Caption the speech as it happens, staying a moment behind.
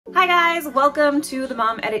Hi guys, welcome to the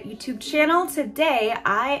Mom Edit YouTube channel. Today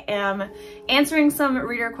I am answering some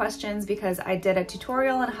reader questions because I did a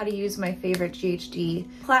tutorial on how to use my favorite GHD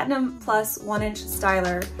Platinum Plus 1-inch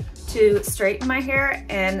styler to straighten my hair,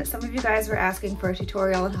 and some of you guys were asking for a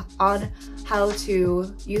tutorial on how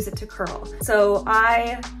to use it to curl. So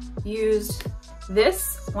I used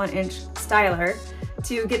this 1-inch styler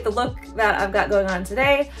to get the look that I've got going on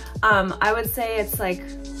today. I would say it's like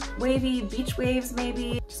wavy, beach waves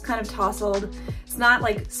maybe, just kind of tousled. It's not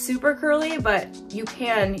like super curly, but you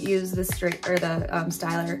can use the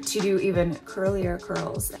styler to do even curlier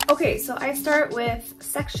curls. Okay, so I start with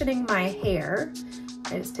sectioning my hair.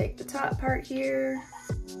 I just take the top part here,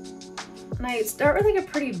 and I start with like a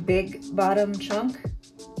pretty big bottom chunk.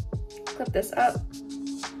 Clip this up.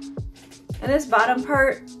 And this bottom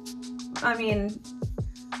part, I mean,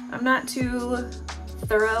 I'm not too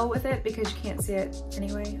thorough with it because you can't see it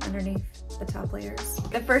anyway underneath the top layers.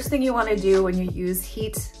 The first thing you want to do when you use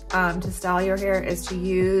heat to style your hair is to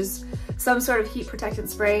use some sort of heat protectant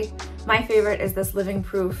spray. My favorite is this Living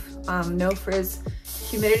Proof No Frizz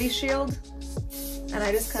Humidity Shield, and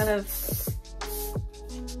I just kind of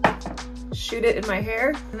shoot it in my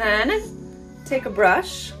hair. And then take a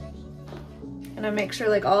brush and I make sure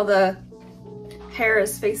like all the hair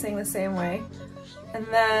is facing the same way. And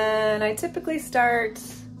then I typically start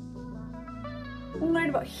right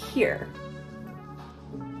about here.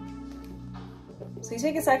 So you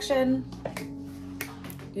take a section,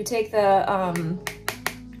 you take the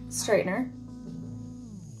straightener,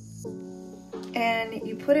 and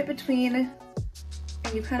you put it between,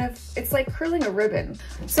 and you kind of, it's like curling a ribbon.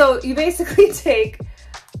 So you basically take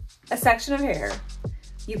a section of hair,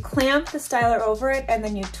 you clamp the styler over it, and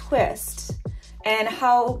then you twist. And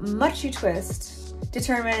how much you twist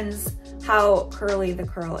determines how curly the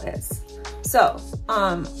curl is. So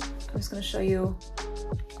I'm just gonna show you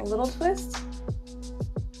a little twist.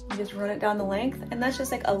 You just run it down the length, and that's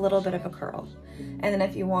just like a little bit of a curl. And then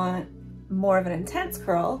if you want more of an intense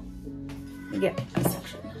curl, you get a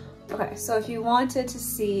section. Okay, so if you wanted to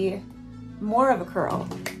see more of a curl,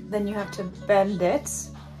 then you have to bend it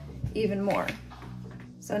even more.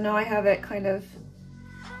 So now I have it kind of,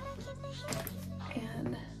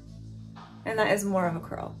 and that is more of a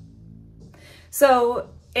curl. So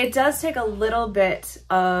it does take a little bit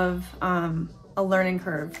of a learning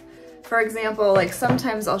curve. For example, like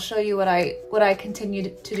sometimes I'll show you what I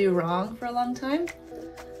continued to do wrong for a long time.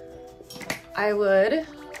 I would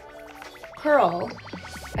curl,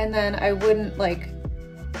 and then I wouldn't like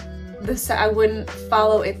I wouldn't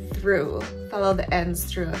follow the ends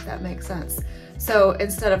through, if that makes sense. So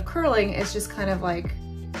instead of curling, it's just kind of like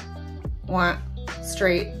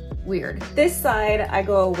straight, weird. This side, I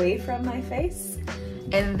go away from my face,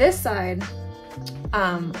 and this side,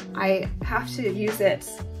 I have to use it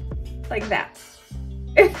like that,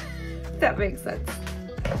 if that makes sense.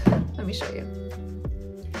 Let me show you.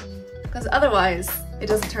 Because otherwise, it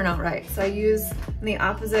doesn't turn out right. So I use the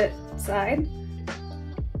opposite side,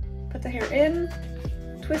 put the hair in,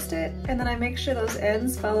 twist it, and then I make sure those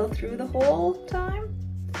ends follow through the whole time.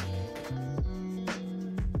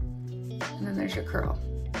 And then there's your curl.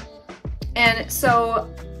 And so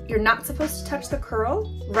you're not supposed to touch the curl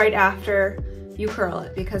right after you curl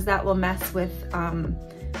it, because that will mess with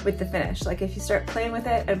the finish. Like if you start playing with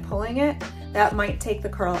it and pulling it, that might take the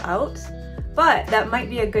curl out. But that might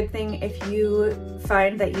be a good thing if you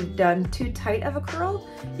find that you've done too tight of a curl.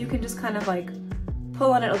 You can just kind of like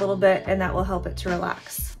pull on it a little bit, and that will help it to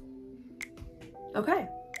relax. Okay,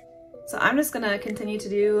 so I'm just gonna continue to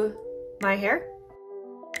do my hair.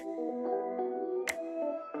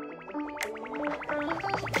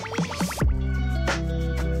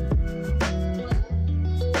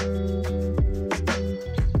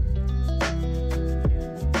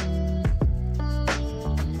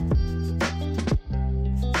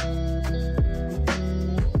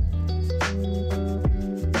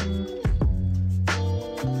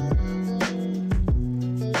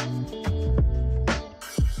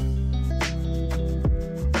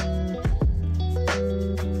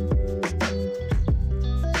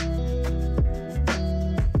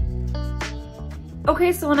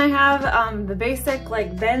 Okay, so when I have the basic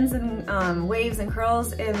like bends and waves and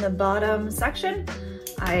curls in the bottom section,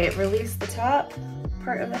 I release the top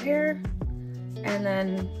part of the hair, and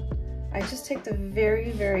then I just take the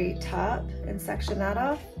very, very top and section that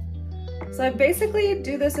off. So I basically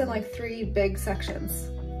do this in like 3 big sections.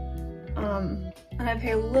 And I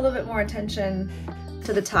pay a little bit more attention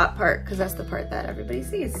to the top part because that's the part that everybody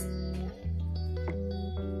sees.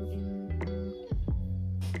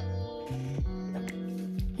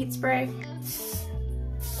 Heat spray.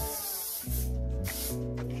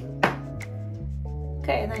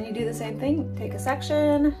 Okay, and then you do the same thing. Take a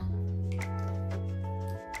section,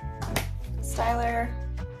 styler,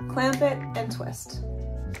 clamp it, and twist.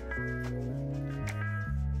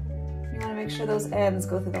 You want to make sure those ends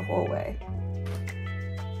go through the whole way.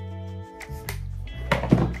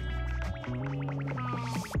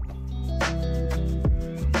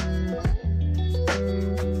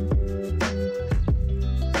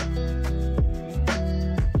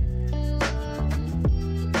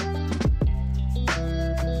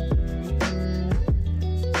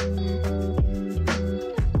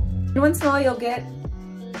 Once in a while you'll get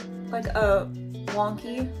like a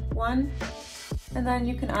wonky one, and then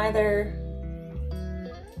you can either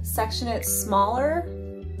section it smaller,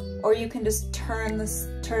 or you can just turn the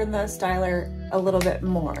styler a little bit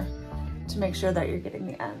more to make sure that you're getting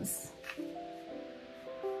the ends.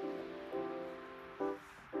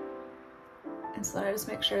 And so then I just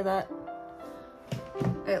make sure that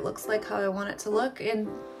it looks like how I want it to look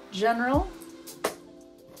in general.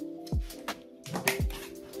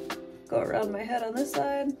 Go around my head on this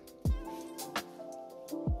side.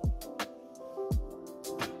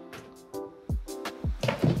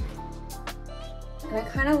 And I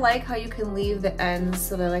kind of like how you can leave the ends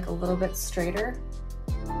so they're like a little bit straighter.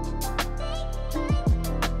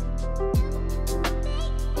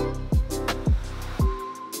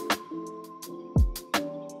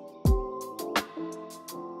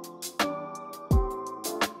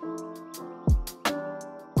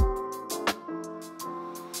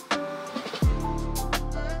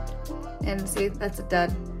 And see, that's a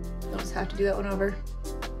dud. I'll just have to do that one over.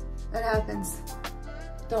 That happens.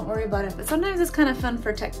 Don't worry about it. But sometimes it's kind of fun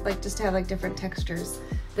for just to have like different textures.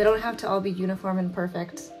 They don't have to all be uniform and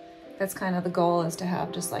perfect. That's kind of the goal, is to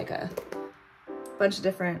have just like a bunch of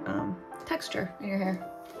different texture in your hair.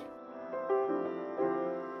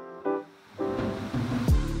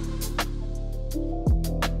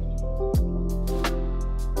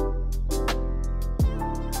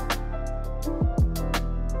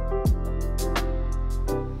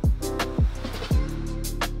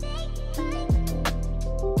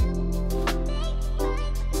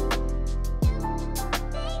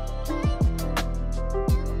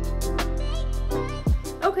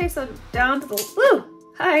 Okay, so down to the, woo,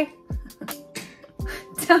 hi.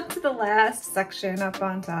 Down to the last section up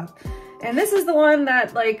on top. And this is the one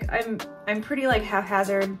that like, I'm pretty like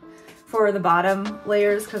haphazard for the bottom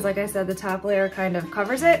layers, because like I said, the top layer kind of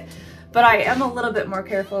covers it, but I am a little bit more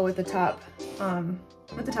careful with the top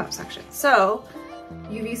section. So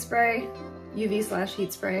UV spray,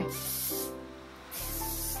 UV/heat spray.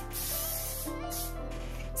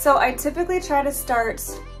 So I typically try to start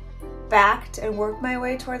backed and work my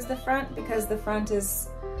way towards the front, because the front is,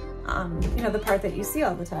 you know, the part that you see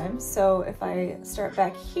all the time. So if I start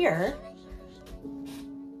back here,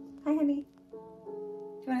 hi honey, do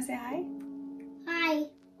you want to say hi? Hi.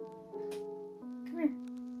 Come here.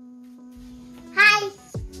 Hi.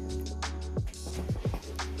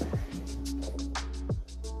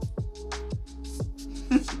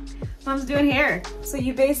 Mom's doing hair. So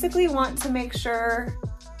you basically want to make sure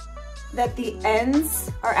that the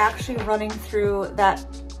ends are actually running through that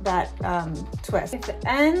twist. If the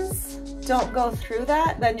ends don't go through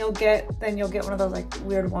that, then you'll get one of those like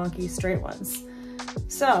weird wonky straight ones.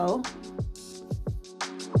 So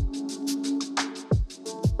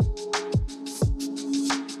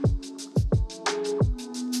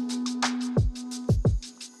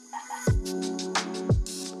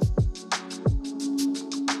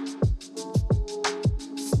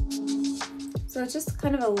it's just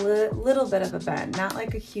kind of a little bit of a bend, not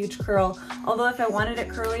like a huge curl. Although if I wanted it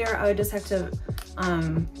curlier, I would just have to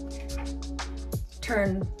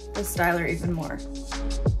turn the styler even more.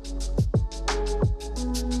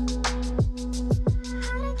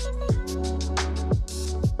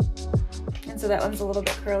 And so that one's a little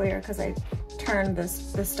bit curlier because I turned the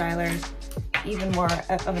styler even more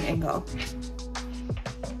of an angle.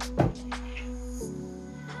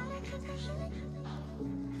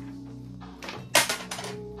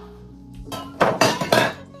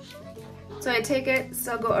 So I take it,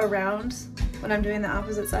 so go around when I'm doing the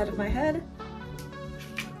opposite side of my head.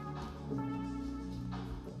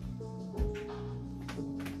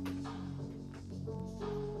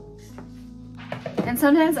 And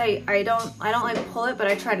sometimes I don't like pull it, but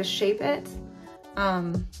I try to shape it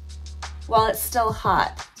while it's still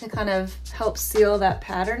hot to kind of help seal that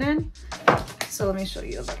pattern in. So let me show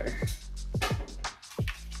you a better.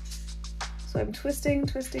 So I'm twisting,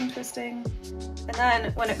 twisting, twisting. And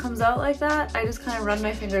then when it comes out like that, I just kind of run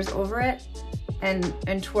my fingers over it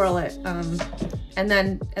and twirl it. And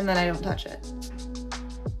then I don't touch it.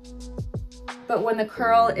 but when the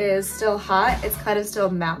curl is still hot, it's kind of still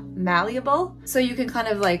malleable. So you can kind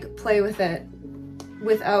of like play with it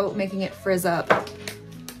without making it frizz up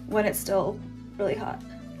when it's still really hot.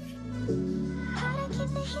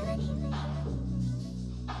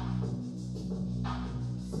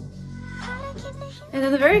 And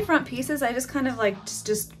then the very front pieces, I just kind of like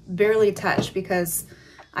just barely touch because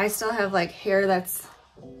I still have like hair that's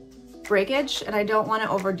breakage and I don't want to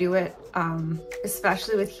overdo it,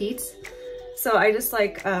 especially with heat. So I just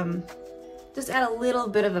like, just add a little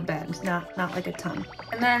bit of a bend, not like a ton.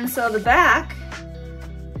 And then so the back,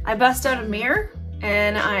 I bust out a mirror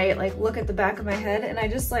and I like look at the back of my head and I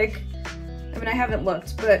just like, I mean, I haven't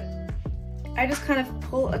looked, but I just kind of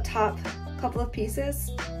pull a top couple of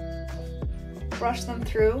pieces, brush them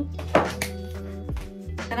through.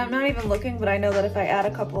 And I'm not even looking, but I know that if I add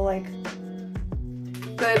a couple like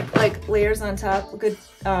good like layers on top, good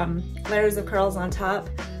layers of curls on top,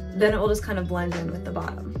 then it will just kind of blend in with the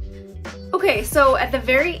bottom. Okay, so at the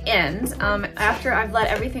very end, after I've let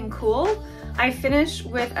everything cool, I finish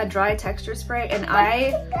with a dry texture spray, and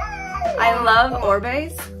I love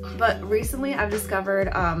Orbes, but recently I've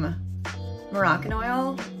discovered Moroccan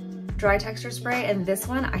oil dry texture spray, and this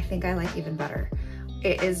one I think I like even better.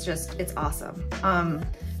 It is just, it's awesome.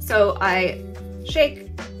 So I shake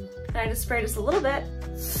and I just spray just a little bit.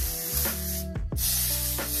 It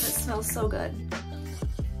smells so good.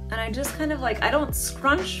 And I just kind of like, I don't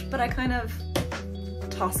scrunch, but I kind of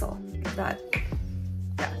tousle that,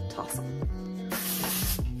 yeah, tousle.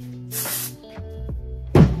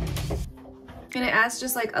 And it adds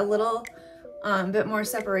just like a little bit more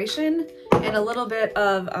separation and a little bit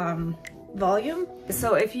of volume.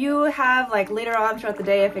 So if you have like later on throughout the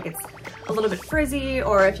day, if it gets a little bit frizzy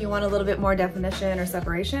or if you want a little bit more definition or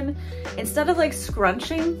separation, instead of like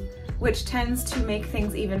scrunching, which tends to make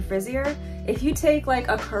things even frizzier, if you take like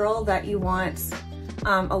a curl that you want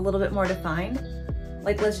a little bit more defined,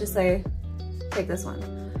 like let's just say, take this one.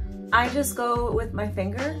 I just go with my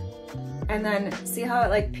finger and then see how it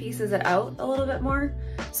like pieces it out a little bit more.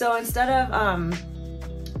 So instead of,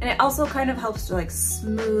 and it also kind of helps to like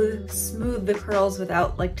smooth the curls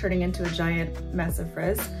without like turning into a giant mess of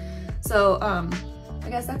frizz. So I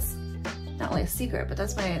guess that's not really a secret, but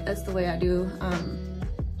that's the way I do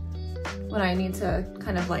when I need to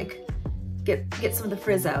kind of like get some of the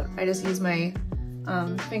frizz out. I just use my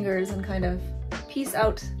fingers and kind of piece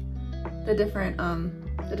out the different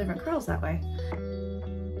curls that way.